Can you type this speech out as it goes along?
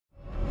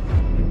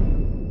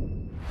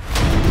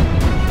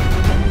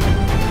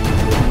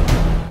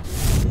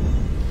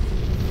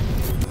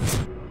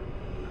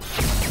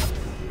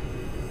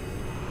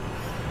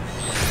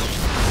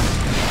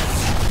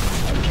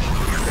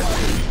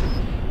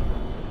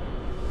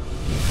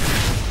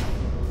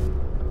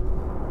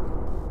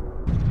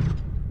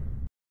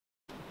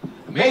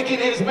making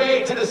his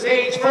way to the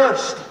stage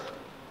first.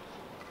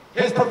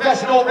 His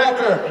professional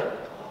record,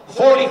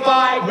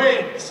 45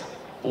 wins,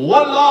 1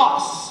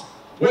 loss,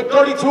 with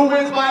 32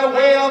 wins by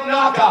way of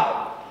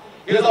knockout.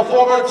 He is a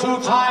former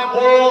 2-time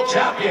world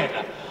champion,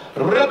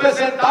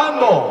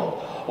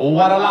 representando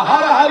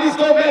Guadalajara,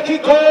 Jalisco,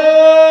 Mexico,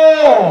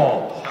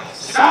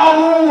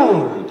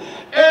 Saul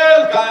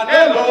El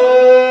Canelo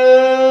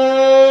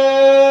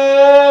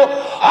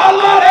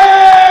Alvarez!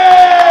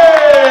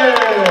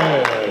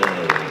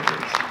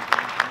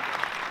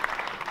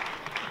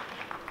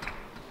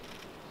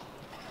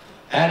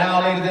 And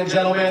now, ladies and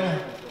gentlemen,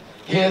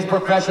 his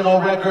professional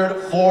record,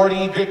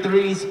 40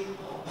 victories,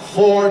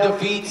 4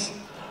 defeats,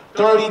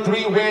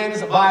 33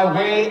 wins by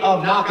way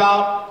of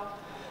knockout.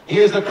 He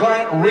is the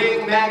current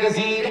Ring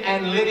Magazine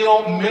and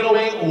lineal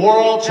middleweight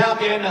world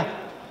champion.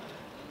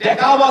 De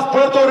Caguas,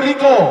 Puerto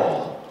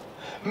Rico,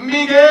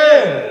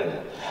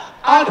 Miguel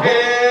Cotto!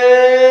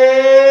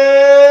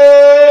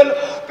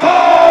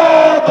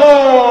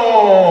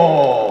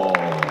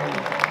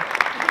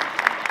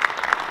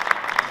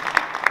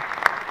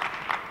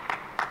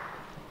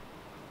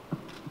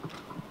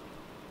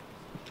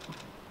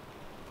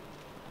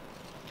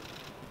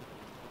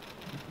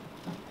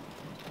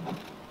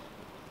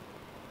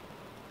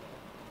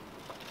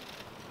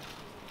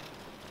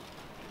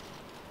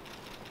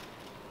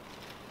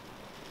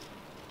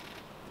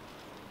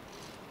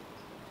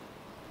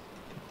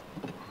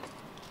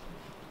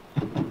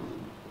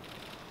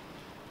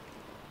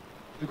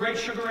 The great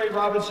Sugar Ray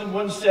Robinson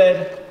once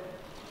said,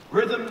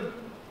 "Rhythm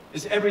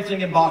is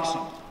everything in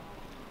boxing.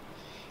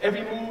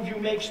 Every move you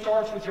make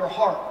starts with your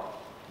heart,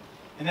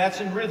 and that's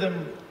in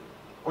rhythm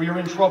or you're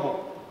in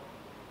trouble."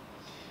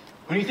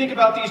 When you think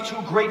about these 2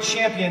 great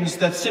champions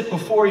that sit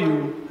before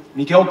you,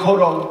 Miguel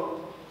Cotto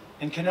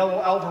and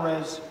Canelo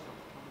Alvarez,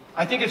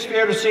 I think it's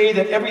fair to say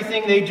that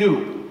everything they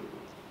do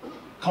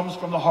comes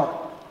from the heart.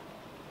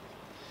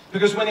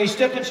 Because when they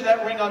stepped into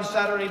that ring on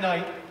Saturday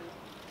night,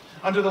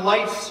 under the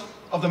lights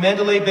of the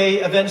Mandalay Bay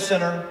Event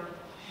Center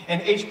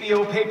and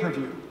HBO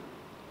pay-per-view,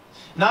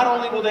 not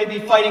only will they be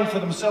fighting for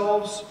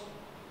themselves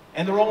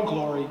and their own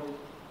glory,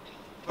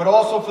 but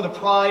also for the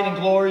pride and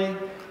glory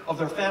of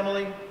their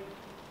family,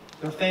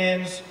 their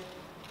fans,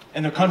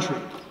 and their country.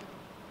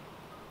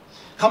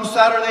 Come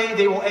Saturday,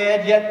 they will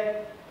add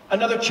yet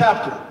another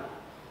chapter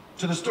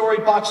to the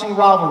storied boxing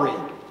rivalry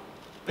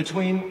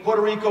between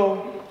Puerto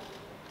Rico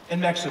and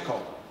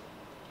Mexico.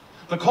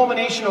 The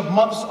culmination of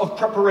months of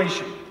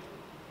preparation.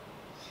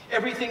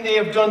 Everything they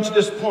have done to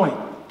this point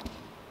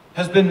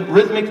has been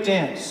rhythmic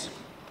dance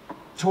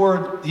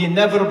toward the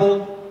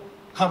inevitable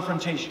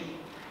confrontation.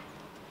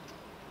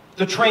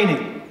 The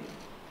training,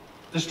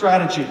 the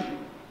strategy,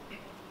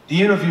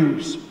 the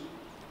interviews,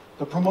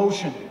 the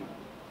promotion,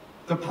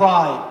 the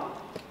pride,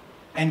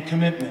 and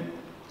commitment.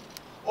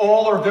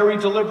 All are very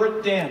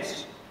deliberate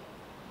dance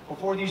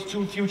before these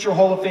 2 future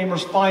Hall of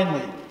Famers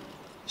finally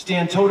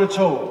stand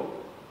toe-to-toe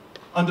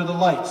under the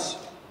lights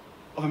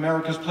of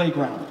America's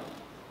playground.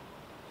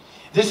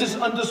 This is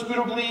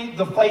undisputably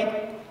the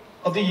fight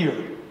of the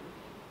year.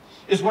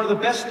 It's one of the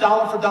best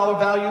dollar-for-dollar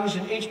values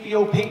in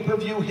HBO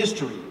pay-per-view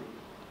history,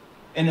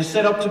 and is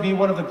set up to be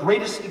one of the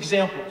greatest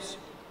examples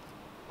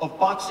of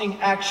boxing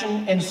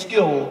action and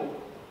skill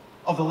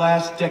of the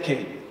last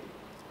decade.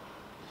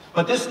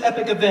 But this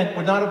epic event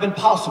would not have been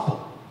possible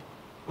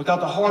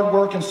without the hard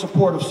work and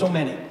support of so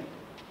many.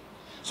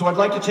 So I'd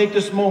like to take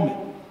this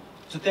moment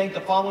to thank the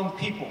following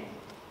people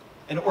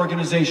and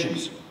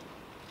organizations.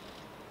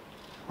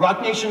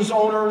 Rock Nation's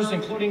owners,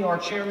 including our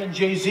chairman,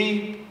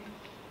 Jay-Z,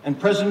 and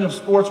president of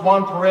sports,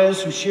 Juan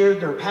Perez, who shared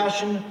their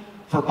passion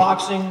for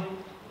boxing,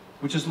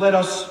 which has led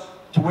us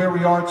to where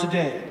we are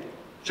today,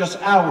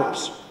 just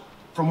hours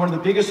from one of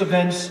the biggest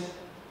events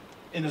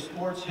in the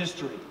sport's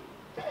history.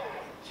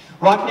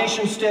 Rock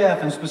Nation staff,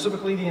 and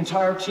specifically the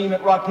entire team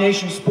at Rock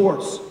Nation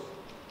Sports,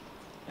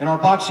 and our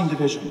boxing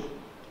division,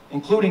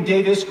 including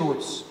Dave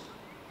Iskowitz,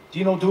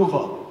 Dino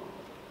Duva,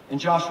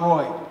 and Josh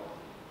Roy.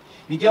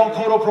 Miguel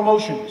Cotto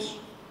Promotions,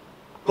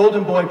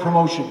 Golden Boy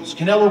Promotions,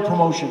 Canelo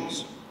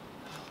Promotions,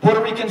 Puerto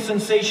Rican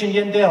sensation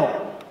Yandel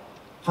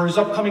for his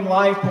upcoming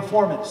live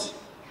performance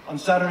on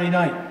Saturday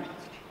night,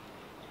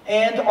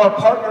 and our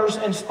partners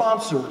and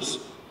sponsors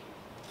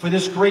for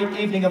this great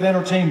evening of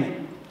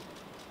entertainment.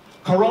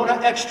 Corona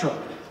Extra,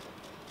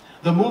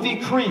 the movie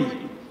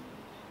Creed,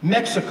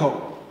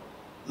 Mexico,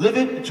 Live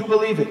It to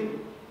Believe It,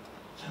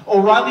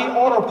 O'Reilly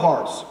Auto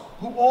Parts,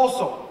 who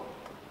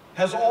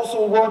has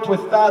also worked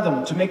with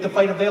Fathom to make the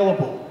fight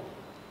available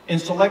in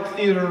select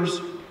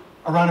theaters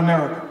around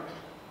America.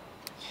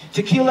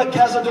 Tequila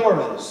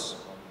Cazadores,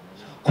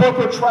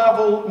 Corporate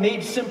Travel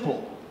Made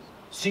Simple,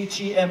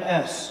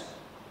 CTMS,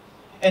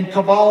 and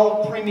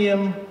Cabal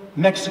Premium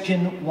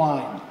Mexican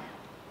Wine.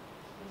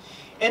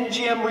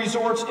 MGM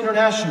Resorts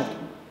International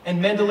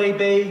and Mandalay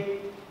Bay,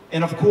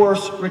 and of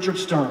course, Richard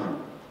Stern.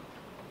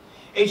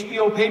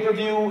 HBO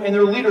pay-per-view and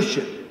their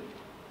leadership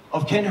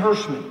of Ken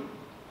Hirschman,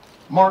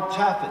 Mark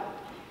Taffet,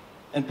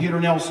 and Peter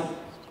Nelson.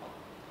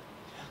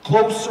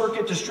 Closed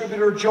circuit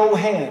distributor Joe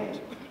Hand,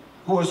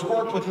 who has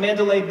worked with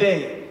Mandalay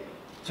Bay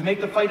to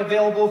make the fight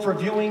available for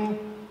viewing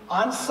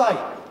on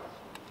site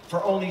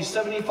for only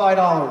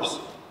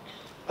 $75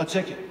 a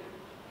ticket.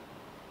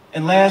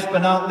 And last but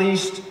not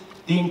least,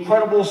 the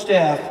incredible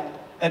staff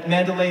at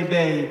Mandalay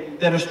Bay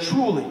that has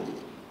truly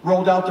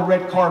rolled out the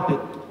red carpet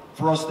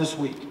for us this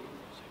week.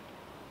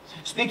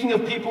 Speaking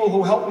of people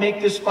who helped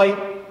make this fight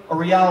a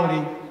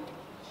reality,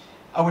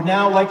 I would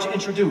now like to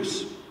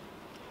introduce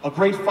a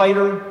great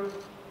fighter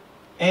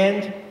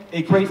and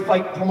a great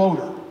fight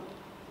promoter,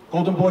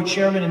 Golden Boy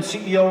Chairman and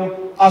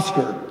CEO,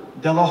 Oscar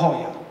De La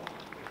Hoya.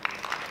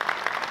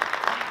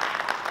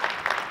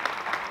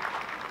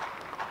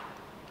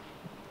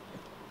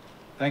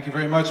 Thank you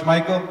very much,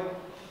 Michael.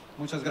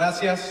 Muchas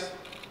gracias.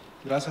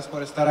 Gracias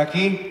por estar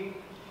aquí.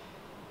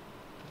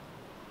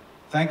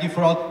 Thank you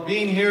for all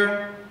being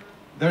here.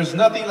 There's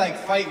nothing like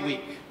Fight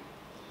Week.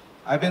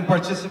 I've been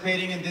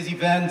participating in these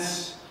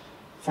events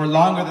for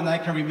longer than I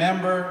can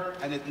remember,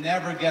 and it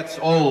never gets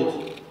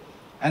old.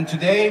 And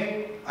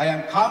today, I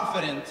am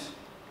confident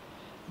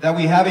that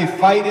we have a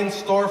fight in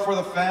store for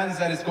the fans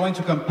that is going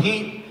to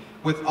compete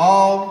with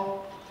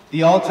all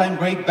the all-time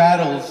great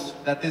battles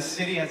that this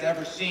city has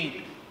ever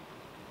seen.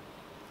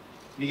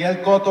 Miguel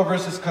Cotto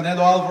versus Canelo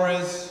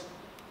Alvarez,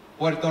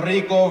 Puerto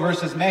Rico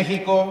versus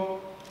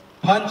Mexico,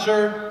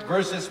 puncher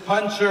versus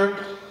puncher,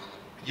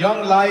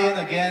 young lion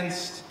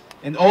against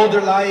an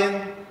older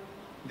lion.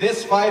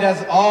 This fight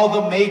has all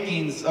the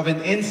makings of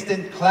an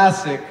instant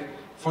classic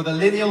for the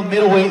lineal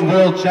middleweight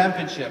world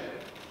championship.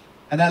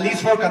 And at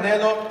least for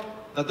Canelo,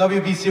 the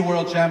WBC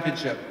World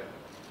Championship.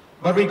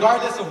 But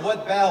regardless of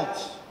what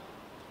belts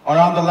are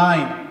on the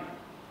line,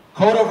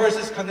 Cotto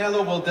versus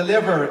Canelo will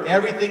deliver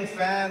everything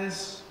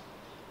fans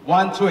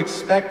want to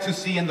expect to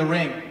see in the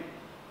ring.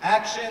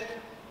 Action,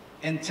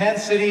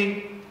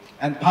 intensity,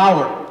 and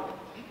power.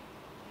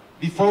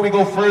 Before we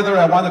go further,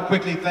 I want to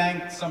quickly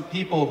thank some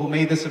people who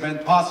made this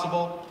event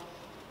possible.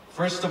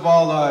 First of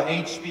all,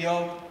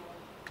 HBO.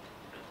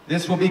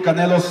 This will be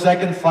Canelo's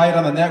second fight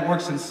on the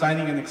network since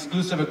signing an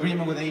exclusive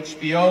agreement with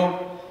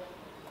HBO.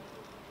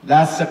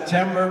 Last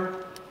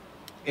September,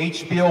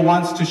 HBO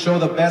wants to show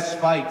the best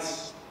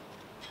fights.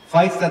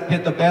 Fights that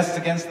pit the best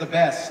against the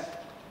best.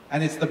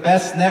 And it's the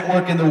best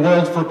network in the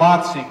world for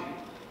boxing.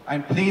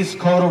 I'm pleased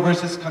Cotto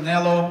versus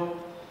Canelo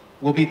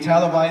will be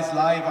televised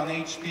live on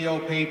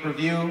HBO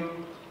pay-per-view.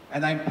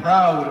 And I'm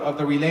proud of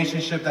the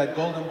relationship that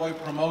Golden Boy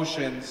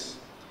Promotions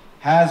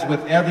has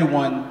with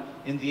everyone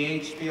in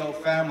the HBO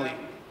family.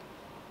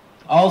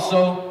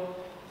 Also,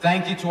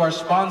 thank you to our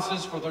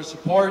sponsors for their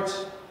support.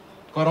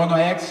 Corona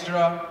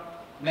Extra,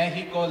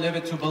 Mexico, Live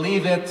It to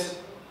Believe It,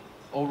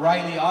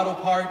 O'Reilly Auto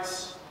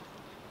Parts,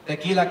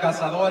 Tequila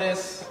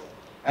Cazadores,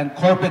 and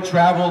Corporate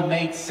Travel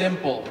Made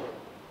Simple.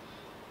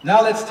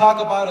 Now let's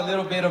talk about a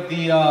little bit of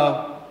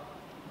the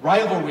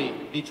rivalry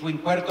between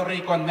Puerto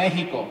Rico and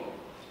Mexico.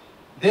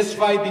 This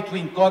fight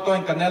between Cotto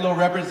and Canelo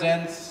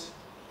represents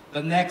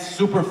the next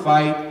super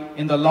fight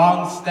in the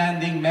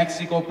long-standing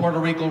Mexico-Puerto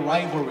Rico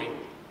rivalry.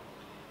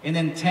 An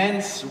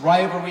intense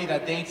rivalry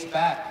that dates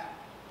back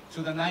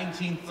to the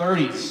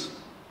 1930s.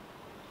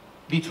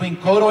 Between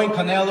Cotto and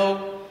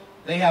Canelo,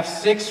 they have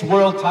 6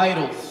 world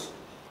titles,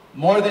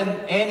 more than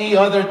any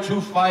other two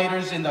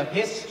fighters in the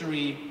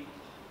history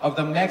of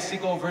the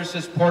Mexico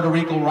versus Puerto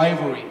Rico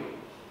rivalry.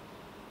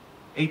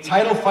 A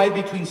title fight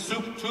between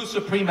two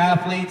supreme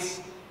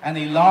athletes and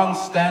a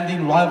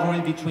long-standing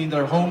rivalry between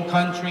their home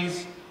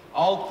countries,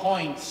 all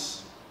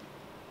points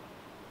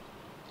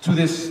to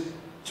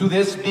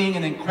this being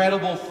an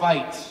incredible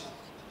fight,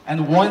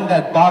 and one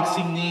that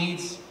boxing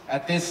needs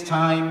at this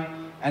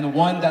time, and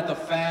one that the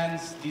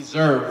fans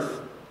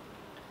deserve.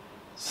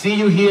 See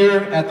you here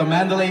at the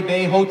Mandalay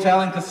Bay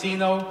Hotel and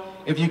Casino.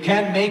 If you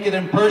can't make it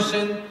in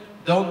person,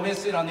 don't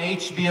miss it on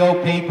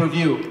HBO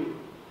pay-per-view.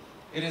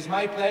 It is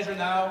my pleasure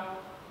now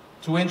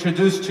to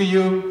introduce to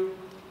you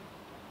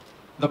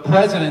the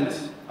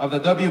president of the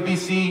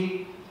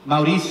WBC,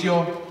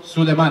 Mauricio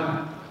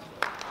Suleiman.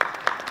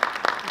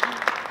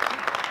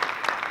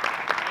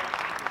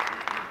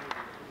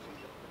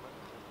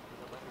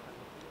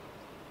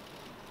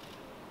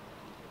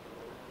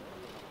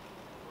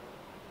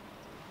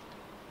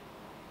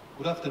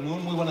 Good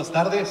afternoon, muy buenas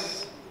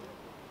tardes.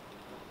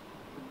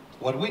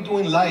 What we do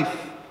in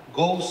life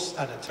goes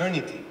an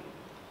eternity.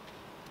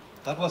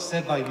 That was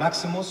said by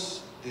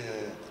Maximus, the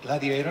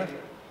gladiator.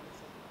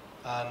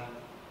 And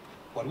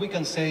what we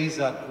can say is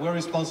that we're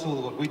responsible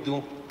for what we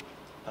do,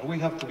 and we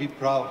have to be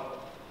proud,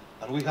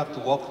 and we have to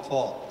walk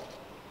tall.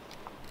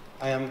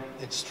 I am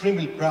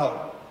extremely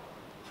proud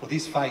for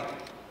this fight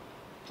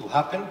to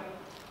happen.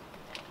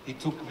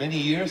 It took many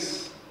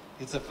years.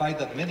 It's a fight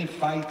that many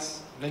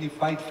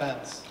fight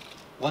fans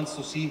wants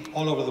to see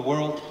all over the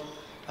world,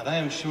 and I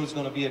am sure it's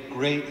going to be a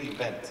great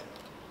event.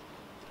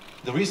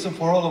 The reason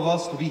for all of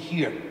us to be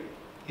here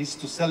is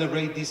to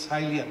celebrate this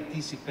highly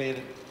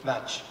anticipated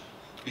match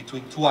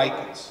between two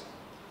icons.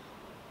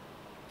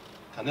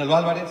 Canelo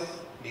Alvarez,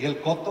 Miguel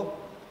Cotto,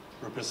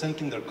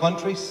 representing their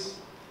countries,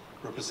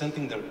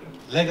 representing their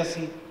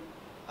legacy,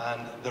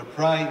 and their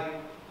pride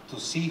to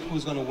see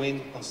who's going to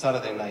win on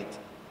Saturday night.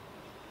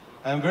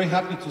 I am very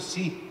happy to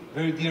see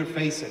very dear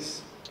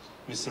faces.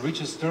 Mr.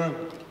 Richard Stern,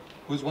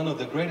 who is one of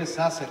the greatest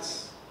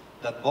assets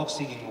that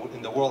boxing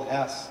in the world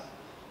has.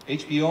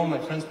 HBO, my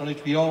friends from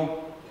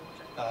HBO,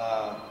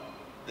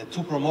 the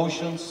two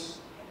promotions.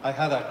 I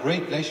had a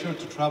great pleasure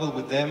to travel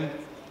with them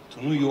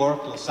to New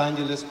York, Los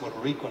Angeles, Puerto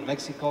Rico, and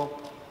Mexico.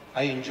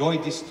 I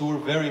enjoyed this tour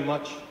very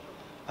much,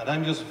 and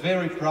I'm just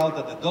very proud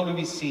that the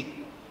WBC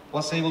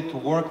was able to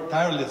work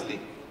tirelessly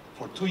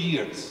for 2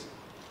 years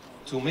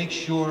to make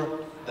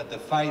sure that the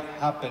fight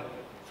happened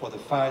for the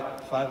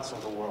fans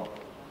of the world.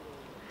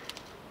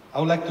 I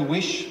would like to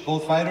wish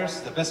both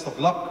fighters the best of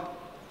luck.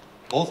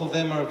 Both of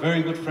them are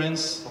very good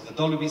friends of the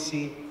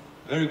WBC,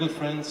 very good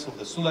friends of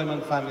the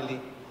Sulaiman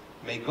family.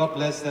 May God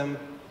bless them,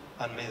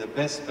 and may the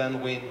best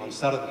man win on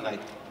Saturday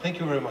night. Thank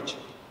you very much.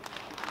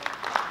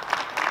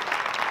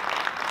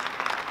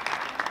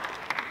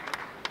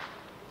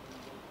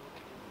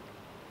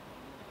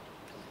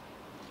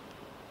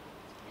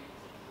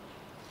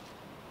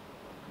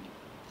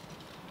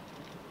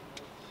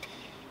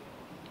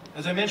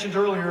 As I mentioned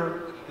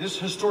earlier, this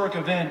historic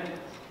event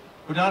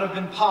would not have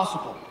been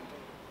possible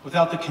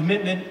without the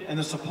commitment and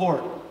the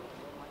support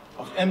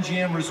of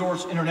MGM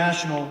Resorts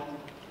International,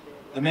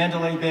 the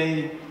Mandalay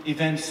Bay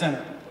Event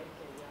Center.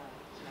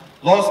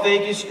 Las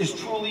Vegas is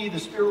truly the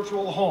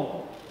spiritual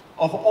home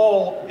of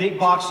all big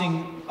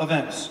boxing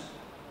events.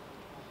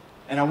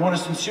 And I want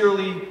to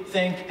sincerely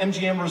thank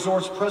MGM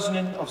Resorts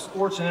President of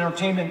Sports and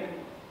Entertainment,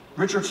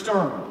 Richard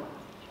Stern,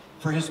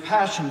 for his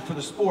passion for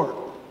the sport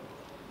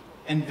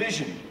and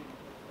vision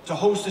to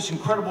host this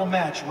incredible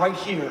match right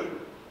here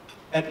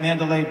at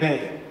Mandalay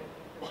Bay.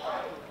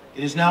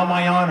 It is now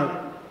my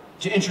honor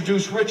to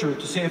introduce Richard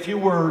to say a few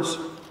words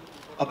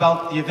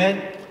about the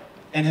event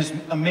and his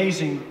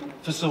amazing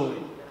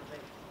facility.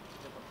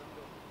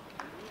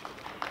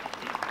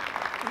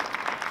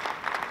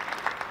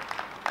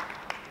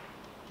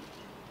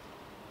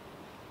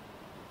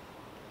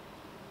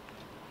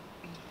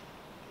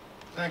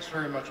 Thanks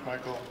very much,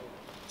 Michael.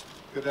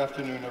 Good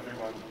afternoon,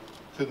 everyone.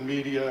 To the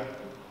media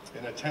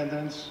in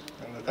attendance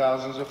and the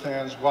thousands of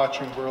fans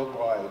watching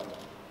worldwide.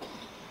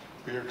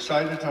 We are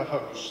excited to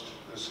host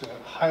this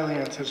highly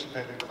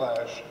anticipated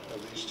clash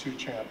of these two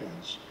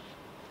champions.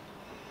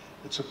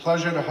 It's a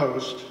pleasure to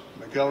host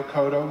Miguel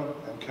Cotto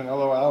and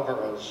Canelo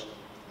Alvarez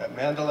at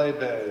Mandalay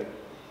Bay,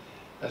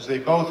 as they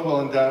both will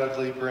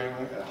undoubtedly bring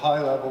a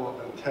high level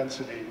of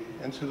intensity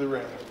into the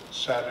ring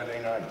Saturday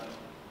night.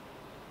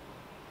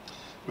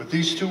 With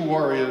these two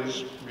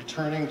warriors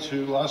returning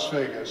to Las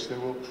Vegas, they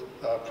will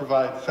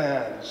provide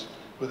fans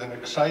with an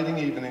exciting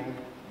evening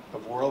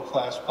of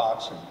world-class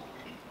boxing.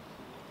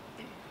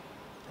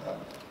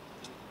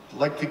 I'd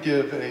like to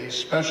give a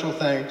special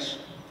thanks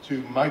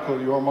to Michael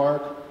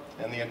Yormark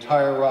and the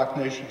entire Rock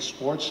Nation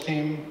sports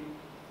team,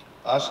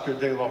 Oscar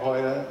De La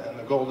Hoya and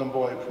the Golden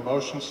Boy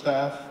promotion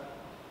staff,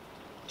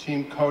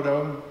 Team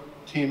Cotto,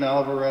 Team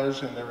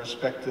Alvarez and their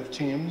respective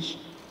teams,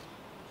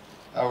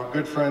 our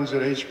good friends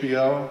at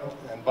HBO,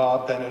 and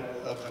Bob Bennett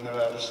of the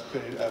Nevada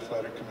State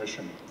Athletic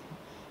Commission.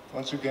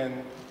 Once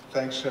again,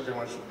 thanks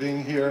everyone for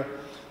being here.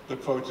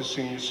 Look forward to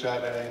seeing you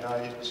Saturday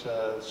night. It's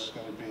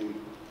going to be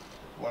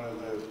one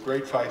of the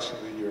great fights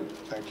of the year.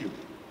 Thank you.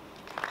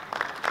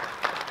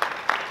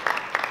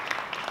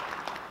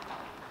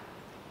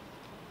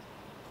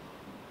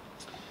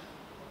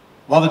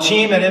 While the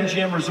team at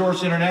MGM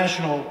Resorts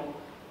International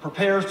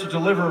prepares to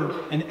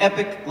deliver an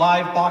epic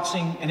live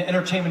boxing and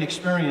entertainment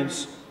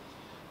experience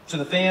to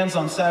the fans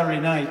on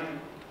Saturday night,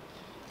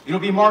 it'll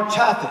be Mark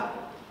Taffet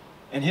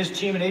and his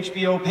team at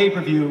HBO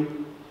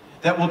pay-per-view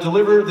that will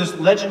deliver this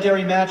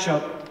legendary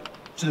matchup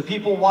to the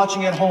people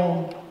watching at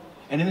home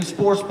and in the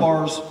sports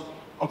bars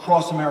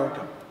across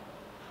America.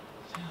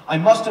 I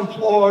must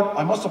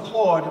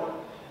applaud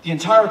the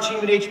entire team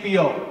at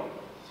HBO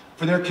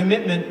for their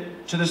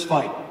commitment to this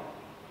fight,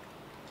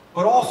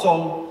 but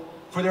also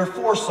for their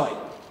foresight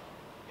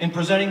in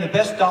presenting the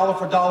best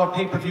dollar-for-dollar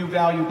pay-per-view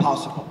value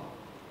possible.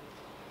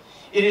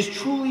 It is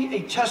truly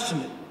a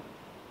testament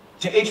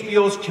to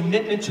HBO's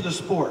commitment to the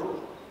sport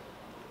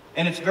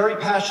and its very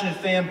passionate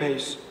fan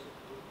base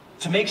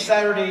to make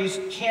Saturday's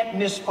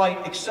can't-miss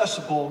fight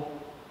accessible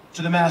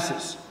to the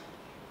masses.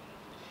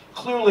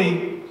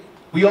 Clearly,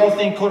 we all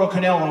think Cotto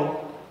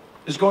Canelo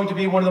is going to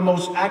be one of the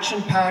most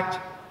action-packed,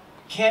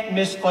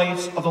 can't-miss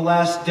fights of the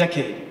last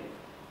decade.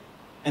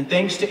 And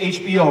thanks to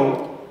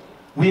HBO,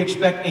 we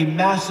expect a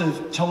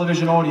massive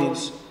television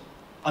audience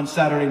on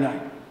Saturday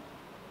night.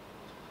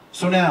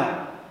 So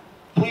now,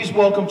 please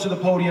welcome to the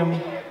podium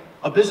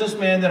a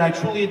businessman that I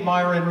truly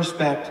admire and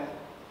respect,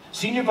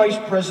 Senior Vice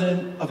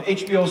President of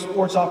HBO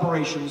Sports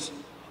Operations,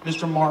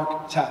 Mr.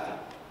 Mark Taffet.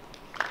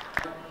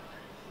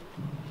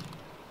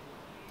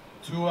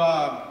 To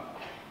us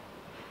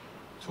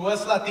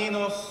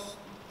Latinos,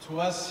 to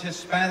us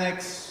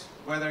Hispanics,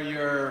 whether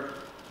you're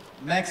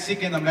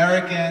Mexican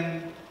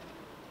American,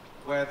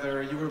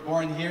 whether you were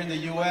born here in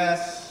the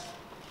US,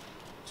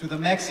 to the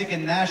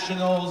Mexican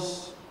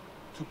nationals,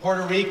 to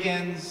Puerto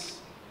Ricans,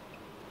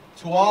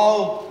 to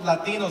all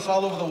Latinos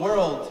all over the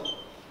world,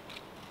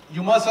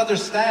 you must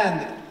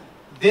understand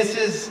This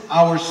is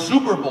our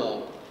Super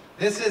Bowl.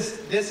 This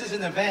is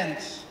an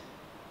event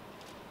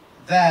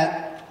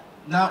that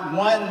not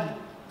one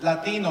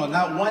Latino,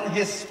 not one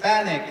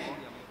Hispanic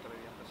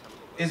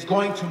is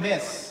going to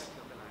miss.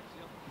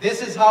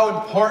 This is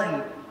how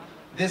important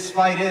this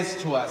fight is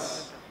to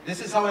us. This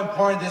is how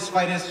important this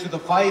fight is to the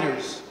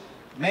fighters.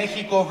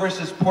 Mexico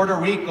versus Puerto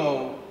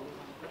Rico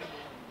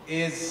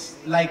is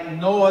like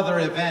no other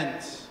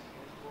event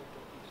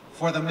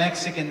for the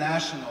Mexican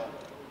national,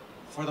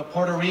 for the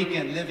Puerto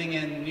Rican living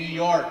in New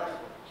York,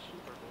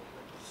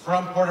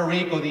 from Puerto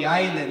Rico, the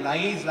island, la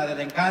isla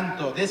del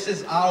encanto. This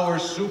is our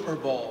Super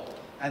Bowl,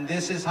 and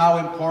this is how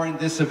important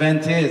this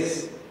event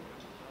is.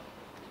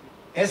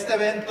 Este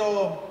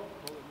evento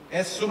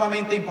es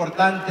sumamente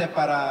importante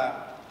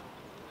para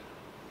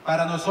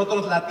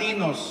nosotros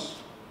latinos,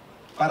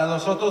 para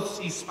nosotros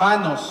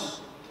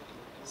hispanos,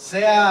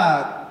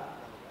 sea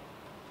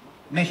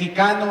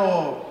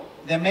mexicano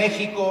de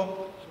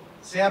México,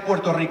 sea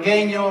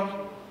puertorriqueño,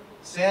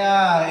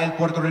 sea el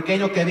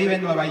puertorriqueño que vive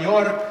en Nueva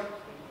York,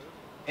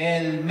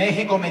 el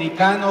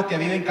México-americano que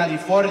vive en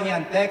California,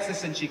 en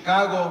Texas, en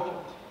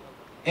Chicago.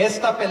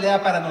 Esta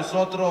pelea para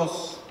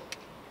nosotros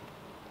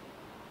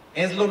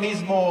es lo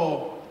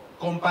mismo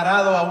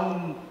comparado a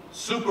un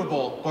Super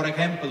Bowl, por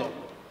ejemplo.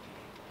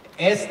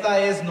 Esta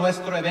es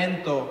nuestro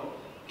evento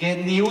que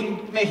ni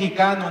un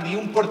mexicano, ni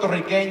un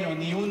puertorriqueño,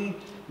 ni un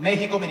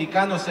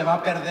México-americano se va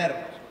a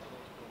perder.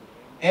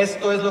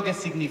 Esto es lo que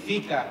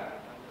significa.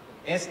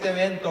 Este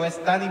evento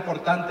es tan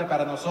importante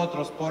para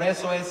nosotros, por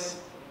eso es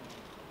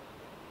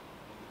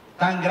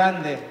tan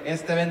grande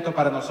este evento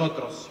para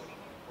nosotros.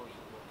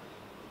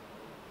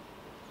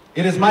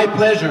 It is my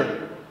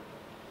pleasure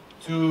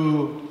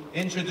to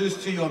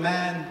introduce to you a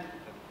man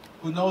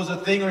who knows a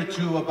thing or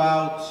two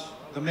about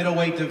the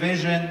middleweight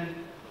division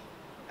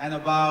and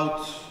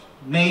about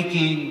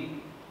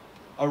making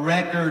a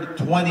record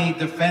 20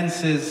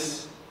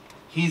 defenses.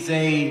 He's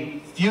a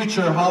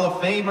future Hall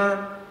of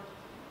Famer,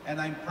 and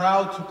I'm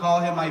proud to call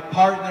him my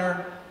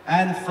partner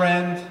and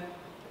friend,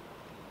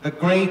 the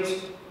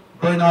great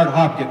Bernard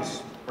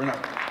Hopkins. Bernard.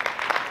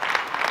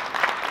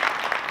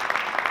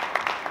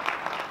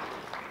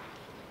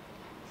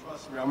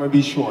 Trust me, I'm gonna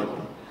be short.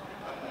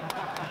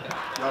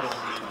 Y'all don't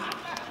believe me.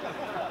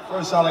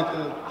 First, I'd like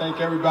to thank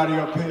everybody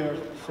up here,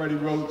 Freddie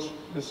Roach,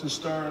 Mr.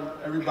 Stern,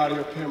 everybody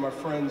up here, my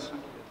friends,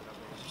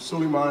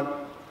 Suleiman,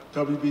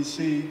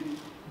 WBC,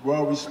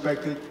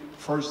 well-respected,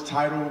 first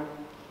title,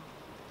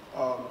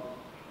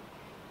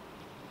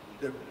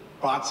 the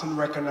boxing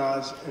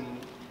recognized, and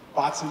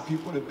boxing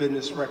people in the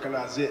business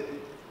recognize it,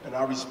 and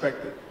I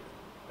respect it,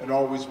 and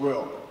always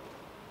will.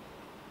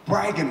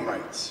 Bragging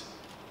rights.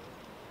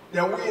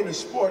 Now, we're in a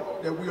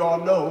sport that we all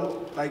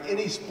know, like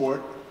any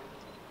sport,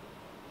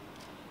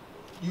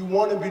 you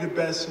want to be the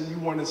best and you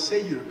want to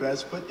say you're the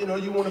best, but you know,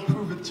 you want to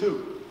prove it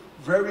too.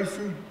 Very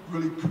few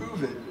really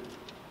prove it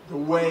the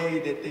way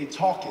that they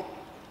talk it.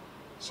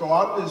 So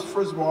I'm just,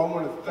 first of all, I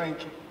want to thank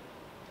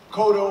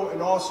Cotto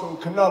and also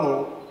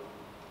Canelo,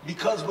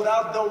 because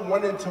without them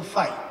wanting to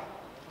fight,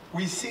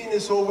 we've seen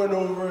this over and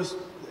over,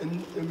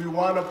 and we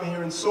wind up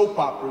hearing soap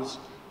operas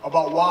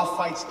about why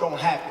fights don't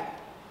happen.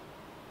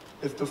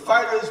 If the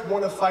fighters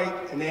want to fight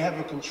and they have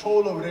a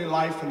control over their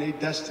life and their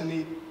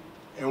destiny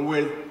and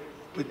what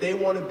they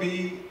want to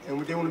be and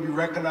what they want to be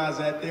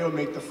recognized at, they'll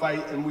make the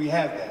fight, and we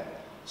have that.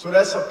 So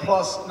that's a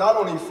plus not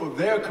only for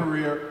their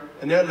career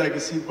and their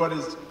legacy, but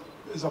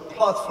is a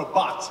plus for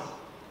boxing.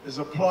 It's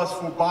a plus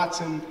for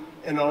boxing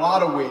in a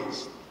lot of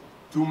ways.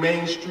 Through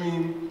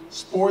mainstream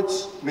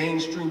sports,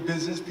 mainstream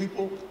business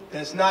people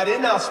that's not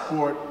in our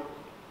sport,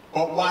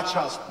 but watch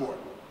our sport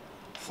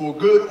for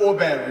good or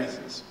bad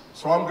reasons.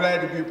 So I'm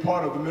glad to be a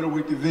part of the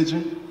middleweight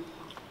division.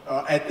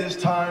 At this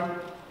time,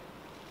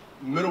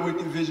 middleweight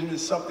division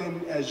is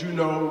something, as you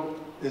know,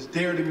 is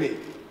dear to me.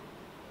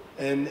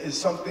 And it's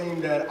something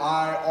that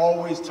I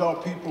always tell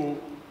people,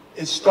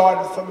 it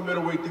started from the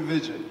middleweight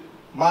division.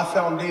 My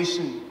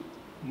foundation,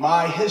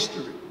 my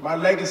history, my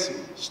legacy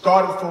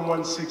started from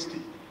 160.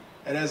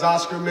 And as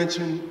Oscar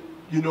mentioned,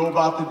 you know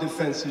about the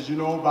defenses. You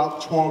know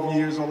about 12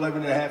 years,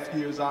 11 and a half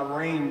years I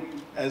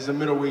reigned as a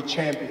middleweight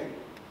champion.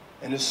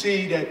 And to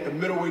see that the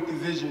middleweight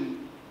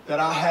division, that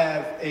I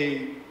have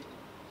a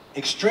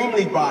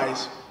extremely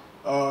biased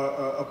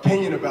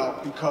opinion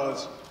about,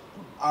 because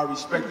I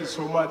respect it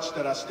so much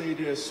that I stayed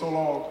there so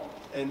long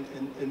and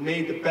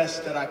made the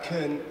best that I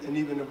can, and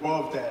even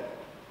above that.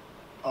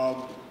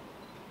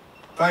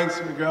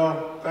 Thanks,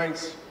 Miguel.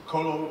 Thanks,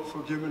 Canelo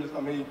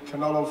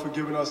for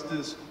giving us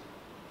this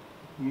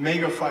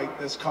mega fight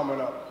that's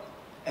coming up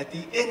at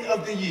the end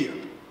of the year.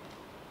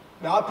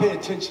 Now, I pay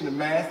attention to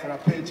math and I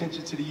pay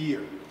attention to the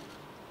year.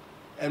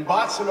 And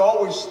boxing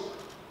always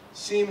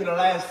seemed in the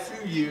last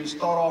few years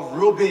start off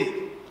real big.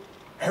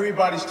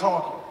 Everybody's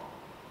talking.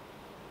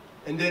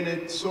 And then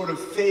it sort of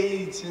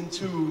fades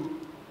into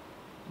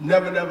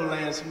Never Never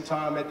Land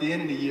sometime at the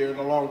end of the year in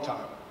a long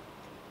time.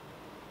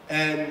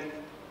 And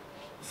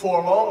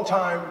for a long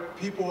time,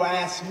 people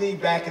asked me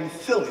back in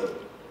Philly,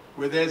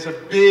 where there's a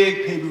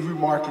big pay-per-view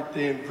market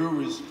there and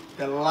viewers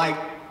that like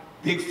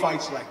big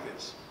fights like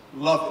this.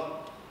 Love it.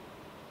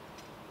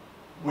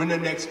 When the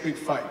next big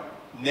fight?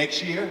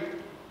 Next year?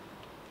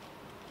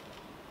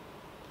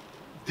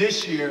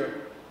 This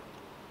year,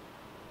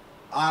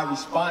 I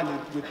responded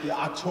with the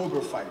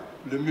October fight,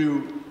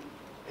 Lemieux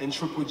and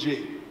Triple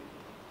G.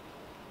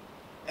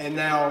 And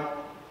now,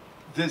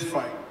 this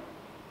fight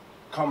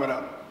coming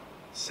up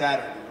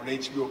Saturday on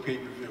HBO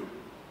pay-per-view.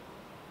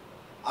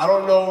 I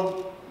don't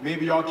know,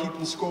 maybe y'all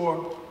keeping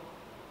score.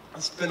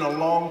 It's been a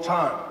long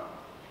time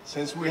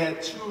since we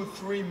had 2,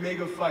 3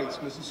 mega fights,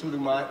 Mr.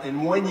 Suleiman,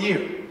 in 1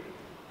 year.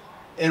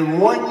 In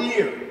 1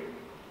 year.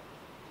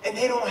 And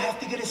they don't have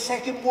to get a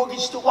second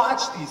mortgage to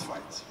watch these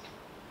fights.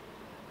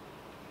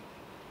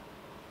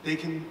 They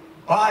can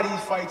buy these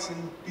fights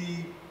and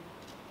be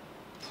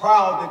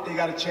proud that they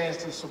got a chance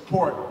to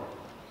support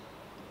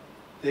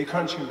their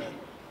countrymen.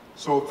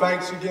 So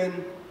thanks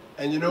again.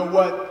 And you know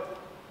what?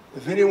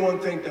 If anyone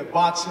think that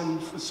boxing,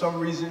 for some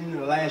reason, in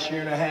the last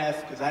year and a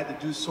half, because I had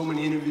to do so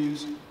many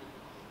interviews,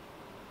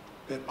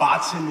 that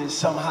boxing is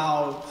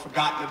somehow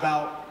forgotten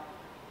about,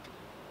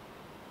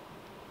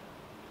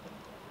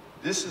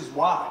 this is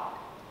why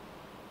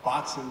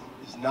boxing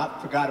is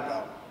not forgot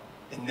about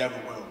and never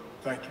will.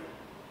 Thank you.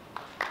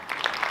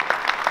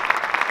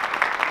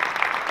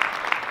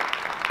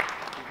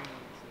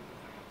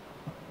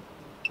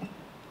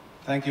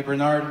 Thank you,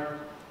 Bernard.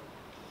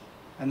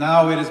 And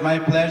now it is my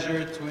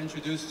pleasure to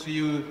introduce to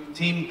you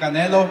Team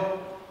Canelo.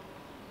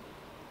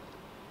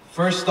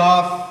 First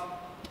off,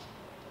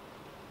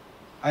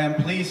 I am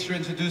pleased to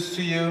introduce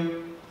to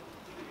you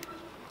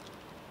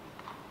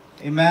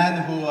a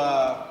man who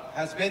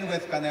has been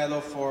with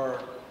Canelo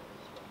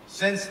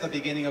since the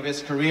beginning of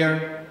his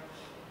career,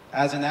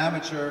 as an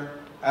amateur,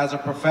 as a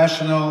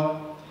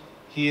professional.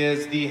 He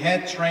is the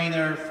head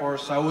trainer for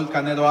Saul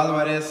Canelo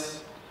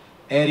Alvarez,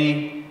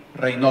 Eddie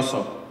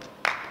Reynoso.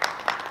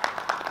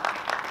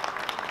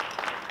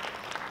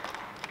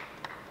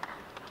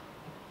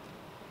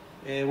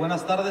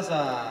 Buenas tardes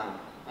a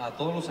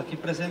todos los aquí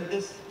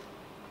presentes.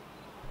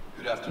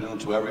 Good afternoon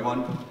to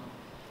everyone.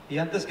 Y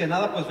antes que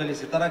nada, pues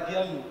felicitar aquí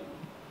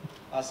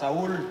a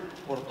Saúl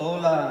por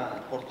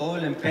todo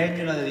el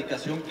empeño y la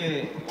dedicación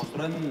que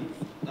mostró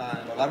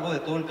a lo largo de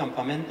todo el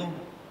campamento.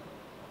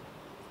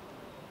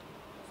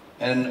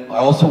 And I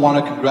also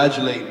want to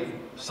congratulate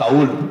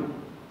Saul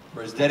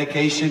for his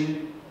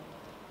dedication,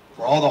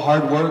 for all the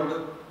hard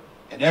work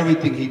and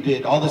everything he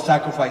did, all the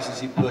sacrifices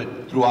he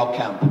put throughout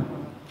camp.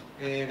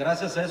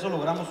 Gracias a eso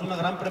logramos una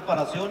gran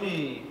preparación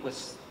y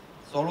pues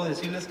solo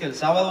decirles que el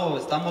sábado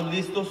estamos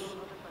listos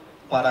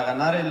para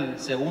ganar el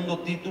segundo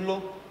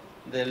título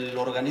del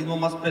organismo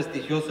más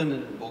prestigioso en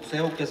el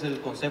boxeo, que es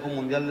el Consejo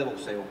Mundial de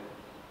Boxeo.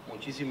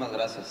 Muchísimas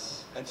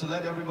gracias. And to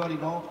let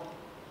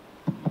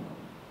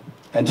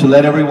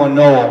everyone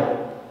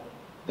know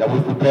that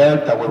we're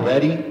prepared, that we're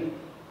ready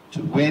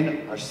to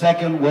win our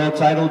second world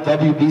title,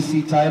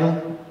 WBC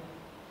title,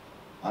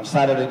 on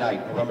Saturday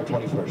night, November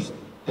 21st.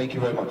 Thank you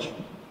very much.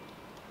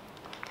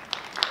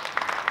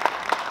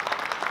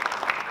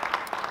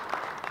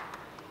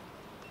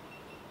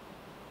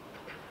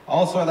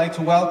 Also, I'd like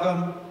to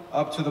welcome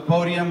up to the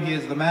podium, he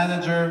is the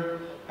manager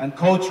and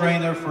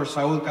co-trainer for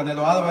Saul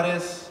Canelo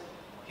Alvarez.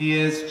 He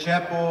is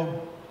Chepo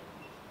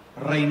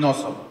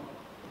Reynoso.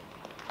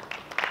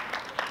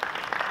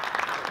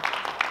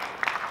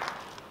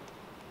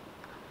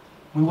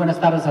 Muy buenas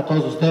tardes a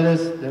todos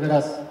ustedes. De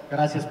veras,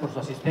 gracias por su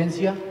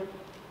asistencia,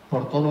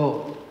 por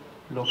todo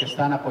lo que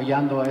están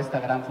apoyando a esta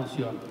gran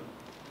función.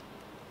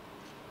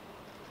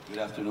 Good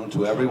afternoon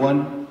to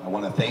everyone. I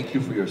want to thank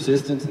you for your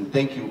assistance and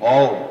thank you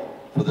all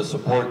for the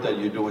support that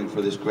you're doing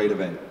for this great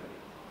event.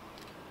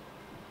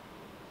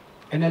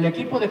 En el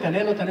equipo de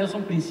Canelo tenemos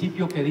un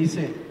principio que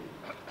dice: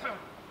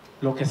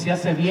 lo que se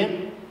hace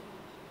bien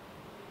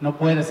no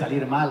puede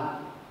salir mal.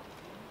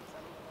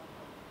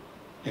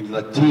 In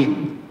the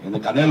team, in the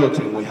Canelo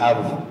team, we have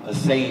a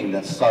saying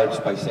that starts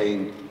by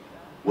saying,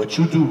 what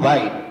you do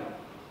right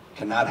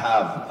cannot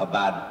have a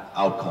bad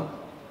outcome.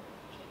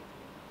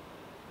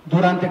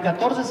 Durante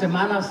 14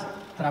 semanas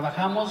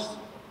trabajamos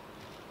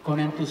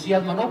con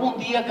entusiasmo. No hubo un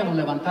día que nos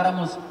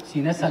levantáramos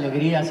sin esa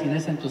alegría, sin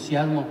ese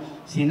entusiasmo,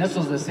 sin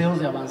esos deseos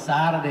de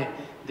avanzar,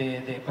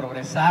 de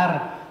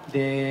progresar,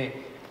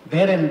 de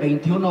ver el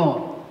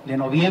 21 de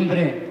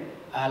noviembre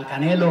al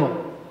Canelo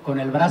con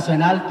el brazo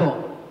en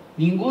alto.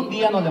 Ningún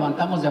día nos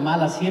levantamos de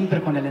malas,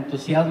 siempre con el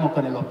entusiasmo,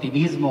 con el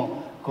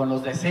optimismo, con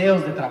los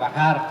deseos de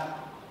trabajar.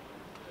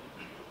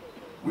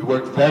 We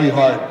worked very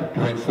hard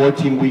during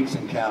 14 weeks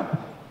in camp,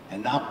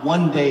 and not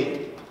one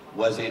day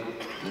was it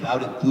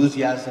without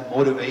enthusiasm,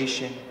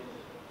 motivation,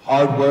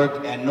 hard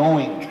work, and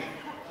knowing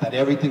that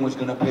everything was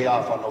going to pay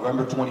off on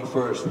November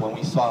 21st when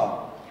we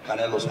saw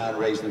Canelo's hand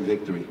raised in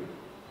victory.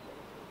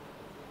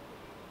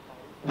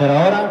 Pero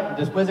ahora,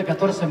 después de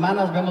 14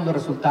 semanas, vemos los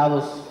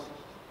resultados.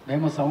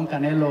 Vemos a un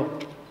Canelo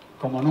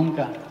como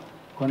nunca,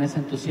 con ese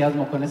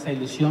entusiasmo, con esa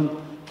ilusión,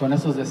 con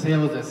esos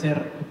deseos de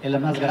ser el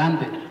más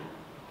grande.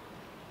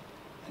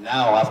 And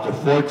now, after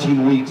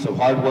 14 weeks of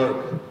hard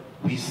work,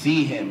 we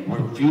see him.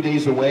 We're a few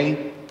days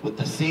away with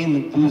the same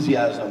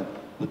enthusiasm,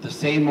 with the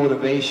same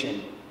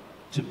motivation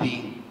to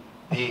be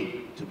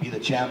big, to be the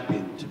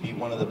champion, to be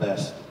one of the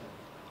best.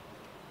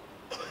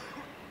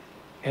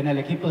 En el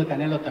equipo de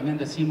Canelo también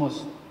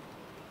decimos,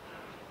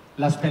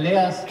 las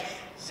peleas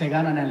se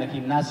ganan en el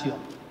gimnasio.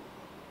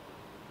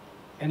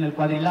 En el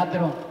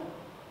cuadrilátero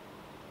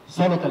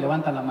solo te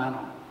levantan la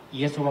mano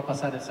y eso va a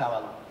pasar el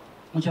sábado.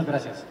 Muchas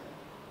gracias.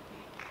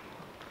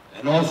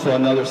 And also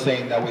another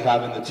saying that we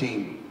have in the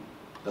team,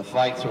 the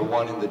fights are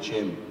won in the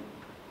gym.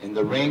 In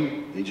the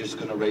ring, they're just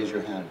gonna raise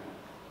your hand.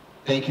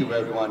 Thank you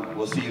everyone,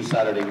 we'll see you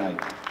Saturday night.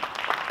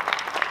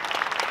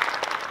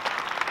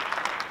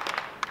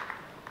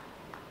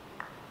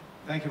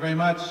 Thank you very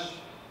much.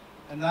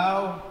 And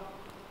now,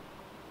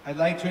 I'd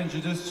like to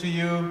introduce to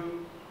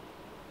you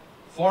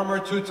former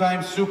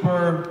two-time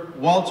super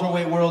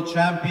welterweight world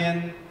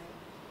champion.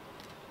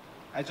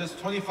 At just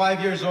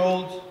 25 years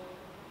old,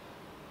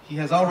 he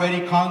has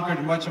already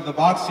conquered much of the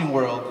boxing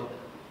world.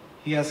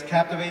 He has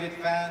captivated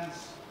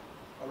fans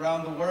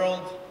around the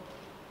world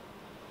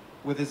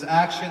with his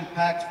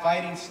action-packed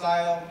fighting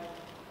style,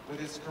 with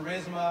his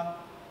charisma,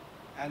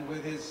 and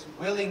with his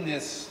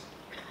willingness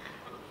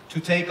to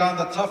take on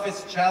the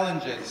toughest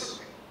challenges.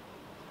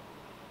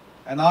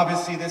 And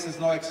obviously this is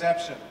no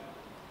exception.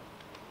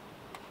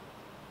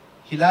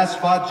 He last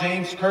fought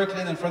James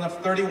Kirkland in front of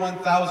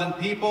 31,000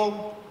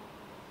 people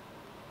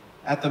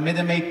at the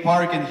Minute Maid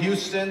Park in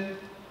Houston,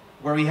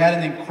 where he had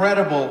an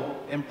incredible,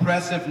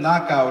 impressive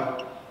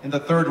knockout in the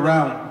third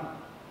round.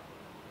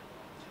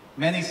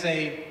 Many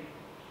say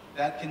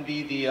that can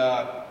be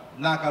the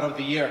knockout of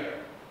the year.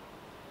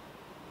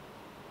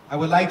 I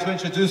would like to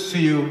introduce to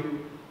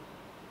you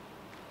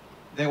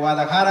de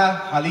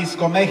Guadalajara,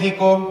 Jalisco,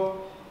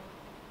 Mexico.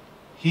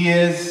 He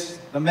is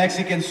the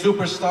Mexican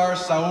superstar,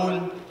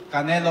 Saul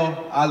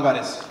Canelo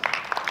Alvarez.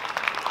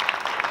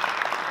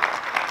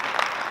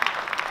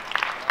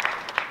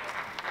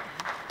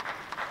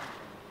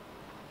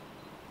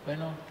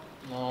 Bueno,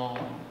 no,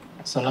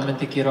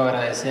 solamente quiero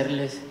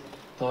agradecerles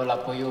todo el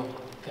apoyo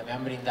que me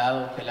han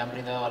brindado, que le han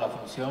brindado a la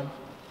función.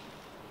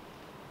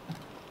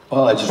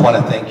 Well, I just want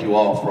to thank you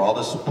all for all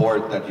the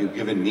support that you've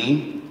given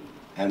me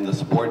and the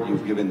support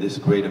you've given this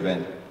great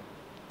event.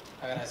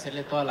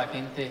 Agradecerle a toda la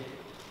gente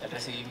el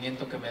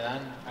recibimiento que me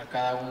dan a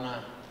cada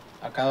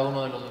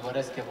uno de los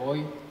lugares que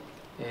voy.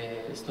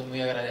 Estoy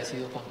muy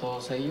agradecido con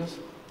todos ellos.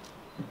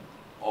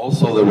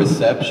 Also the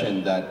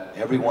reception that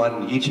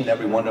everyone, each and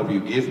every one of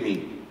you give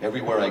me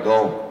everywhere I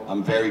go.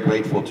 I'm very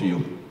grateful to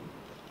you.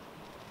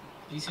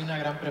 Hice una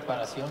gran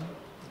preparación,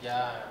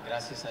 ya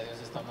gracias a Dios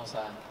estamos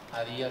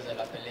a días de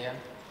la pelea,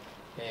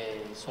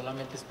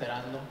 solamente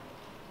esperando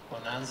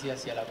con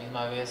ansias y a la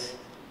misma vez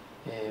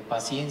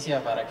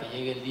paciencia para que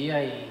llegue el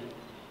día y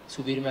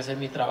subirme a hacer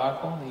mi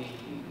trabajo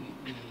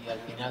y al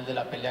final de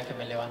la pelea que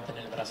me levanten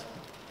el brazo.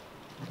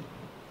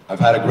 I've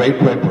had a great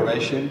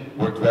preparation,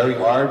 worked very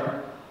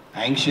hard,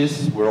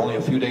 anxious, we're only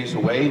a few days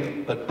away,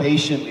 but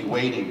patiently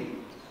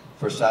waiting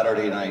for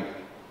Saturday night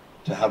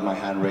to have my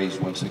hand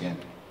raised once again.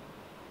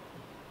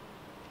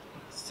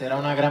 Será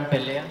una gran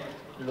pelea,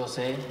 lo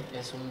sé,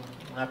 es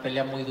una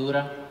pelea muy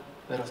dura,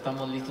 pero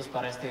estamos listos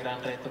para este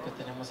gran reto que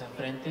tenemos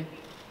enfrente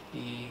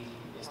y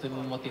estoy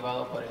muy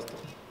motivado por esto.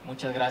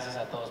 Muchas gracias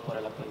a todos por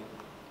el apoyo.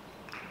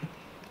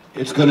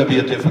 It's going to be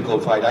a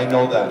difficult fight, I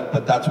know that,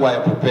 but that's why I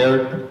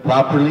prepared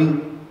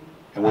properly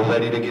and we're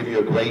ready to give you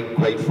a great,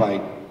 great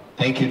fight.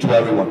 Thank you to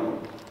everyone.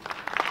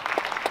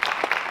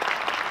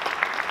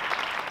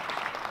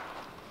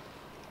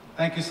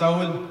 Thank you,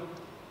 Saul.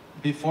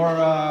 Before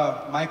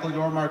Michael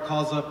Yormark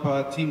calls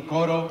up Team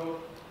Cotto,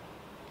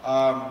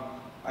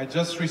 I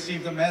just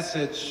received a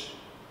message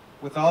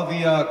with all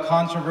the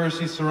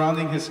controversy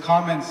surrounding his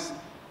comments.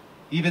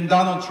 Even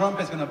Donald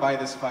Trump is going to buy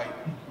this fight.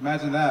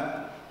 Imagine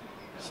that.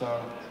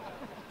 So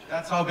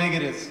that's how big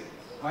it is.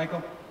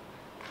 Michael?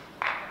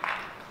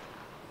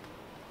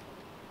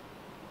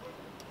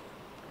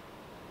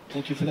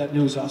 Thank you for that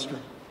news, Oscar.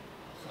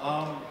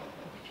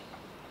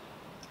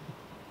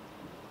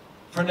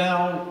 For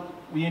now,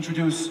 we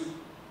introduce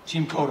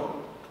Team Cotto.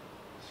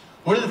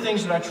 One of the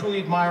things that I truly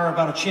admire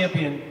about a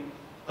champion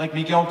like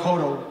Miguel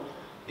Cotto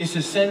is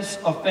his sense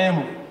of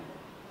family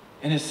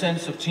and his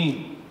sense of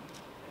team.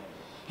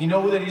 He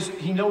knows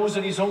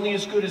that he's only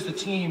as good as the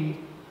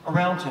team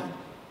around him.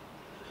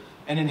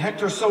 And in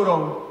Hector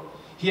Soto,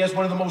 he has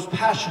one of the most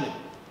passionate,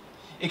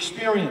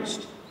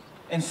 experienced,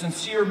 and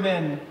sincere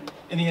men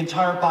in the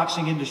entire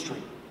boxing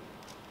industry.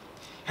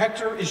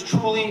 Hector is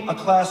truly a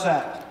class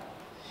act,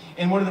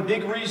 and one of the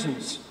big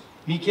reasons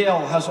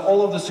Miguel has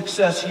all of the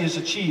success he has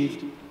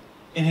achieved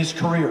in his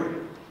career.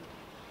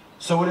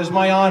 So it is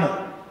my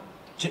honor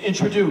to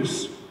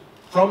introduce,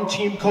 from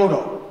Team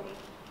Cotto,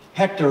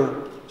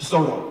 Hector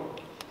Soto.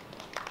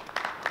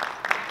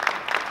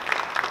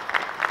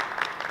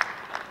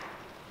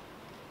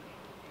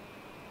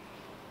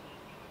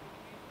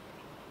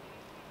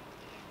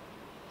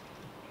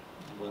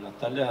 Buenas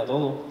tardes a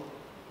todos.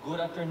 Good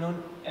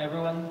afternoon,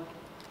 everyone.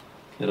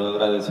 Quiero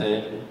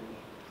agradecer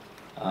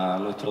a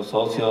nuestro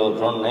socio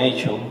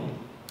BoxNation,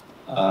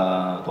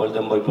 a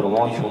Golden Boy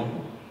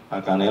Promotion,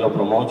 a Canelo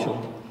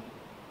Promotion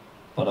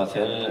por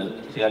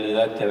hacer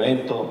realidad este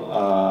evento,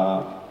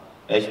 a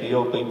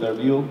HBO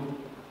Pay-Per-View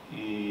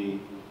y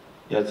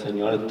al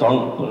señor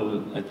Storm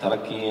por estar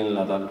aquí en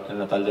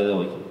la tarde de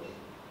hoy.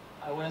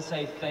 I want to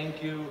say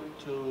thank you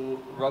to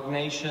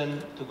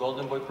BoxNation, to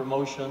Golden Boy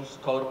Promotions,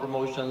 Cotto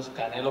Promotions,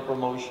 Canelo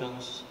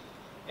Promotions,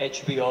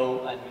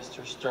 HBO, and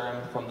Mr.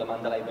 Stern from the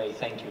Mandalay Bay.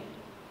 Thank you.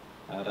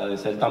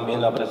 Agradecer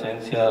también la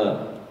presencia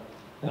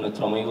de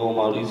nuestro amigo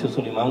Mauricio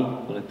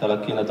Suleiman por estar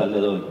aquí en la tarde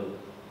de hoy.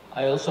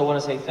 I also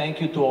want to say thank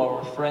you to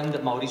our friend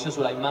Mauricio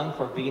Sulaiman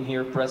for being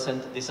here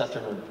present this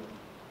afternoon.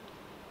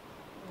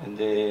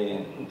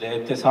 De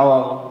este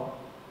sábado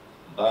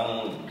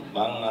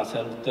van a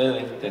ser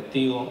ustedes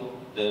testigos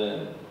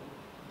de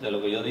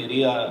lo que yo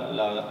diría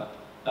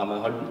la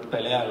mejor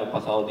pelea en los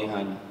pasados 10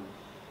 años.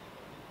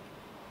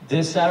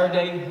 This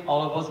Saturday,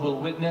 all of us will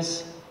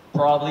witness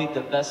probably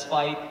the best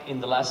fight in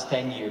the last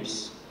 10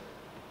 years.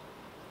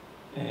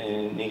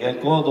 Miguel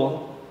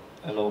Cotto,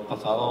 en los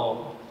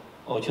pasados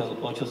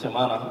 8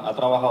 semanas, ha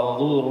trabajado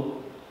duro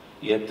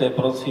y este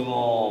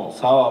próximo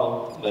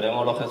sábado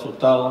veremos los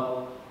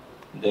resultados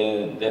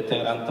de este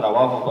gran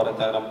trabajo para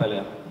esta gran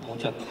pelea.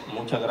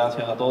 Muchas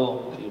gracias a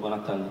todos y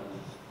buenas tardes.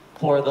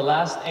 For the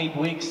last 8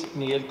 weeks,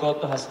 Miguel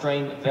Cotto has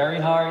trained very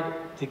hard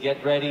to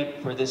get ready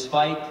for this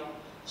fight.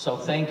 So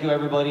thank you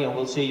everybody, and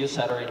we'll see you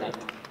Saturday night.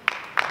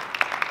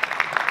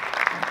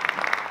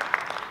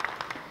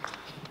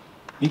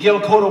 Miguel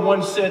Cotto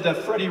once said that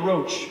Freddie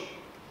Roach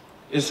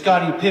is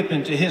Scottie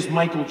Pippen to his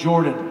Michael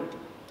Jordan.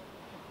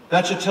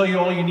 That should tell you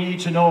all you need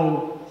to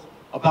know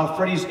about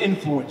Freddie's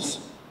influence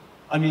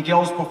on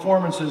Miguel's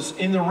performances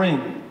in the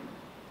ring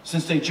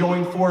since they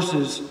joined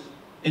forces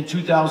in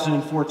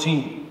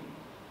 2014.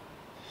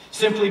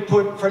 Simply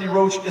put, Freddie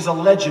Roach is a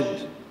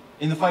legend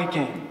in the fight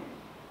game.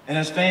 And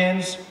as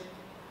fans,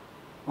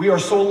 we are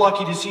so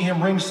lucky to see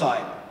him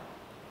ringside,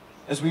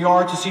 as we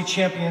are to see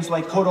champions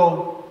like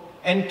Cotto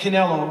and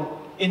Canelo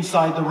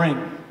inside the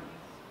ring.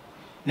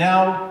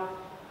 Now,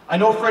 I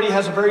know Freddie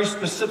has a very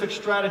specific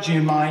strategy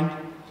in mind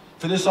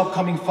for this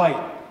upcoming fight,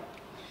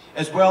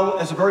 as well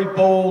as a very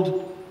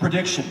bold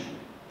prediction.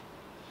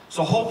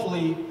 So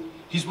hopefully,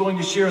 he's willing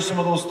to share some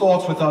of those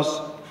thoughts with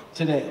us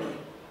today.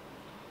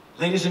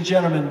 Ladies and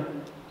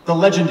gentlemen, the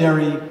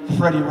legendary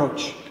Freddie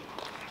Roach.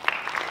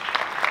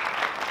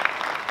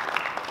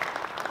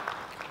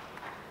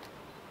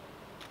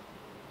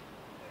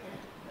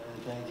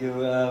 Thank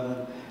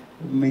you.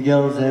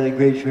 Miguel's had a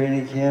great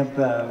training camp.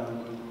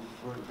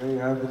 Worked very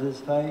hard for this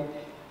fight.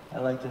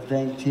 I'd like to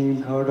thank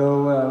Team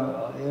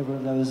Cotto,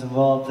 everyone that was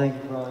involved.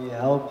 Thank you for all your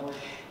help.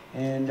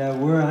 And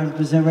we're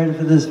 100% ready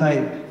for this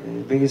fight.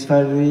 The biggest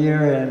fight of the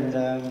year,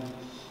 and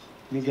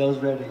Miguel's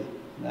ready.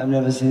 I've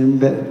never seen him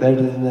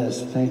better than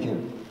this. Thank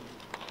you.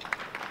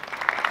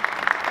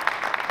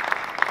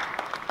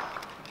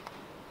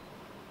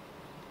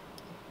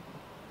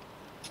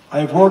 I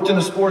have worked in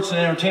the sports and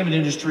entertainment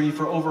industry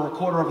for over a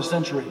quarter of a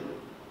century.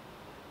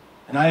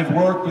 And I have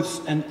worked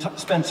with and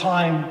spent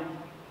time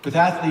with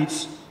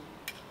athletes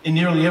in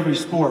nearly every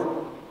sport.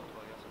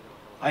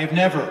 I have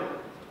never,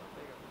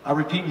 I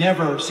repeat,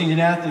 never seen an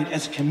athlete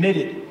as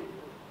committed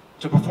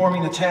to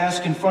performing the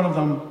task in front of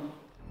them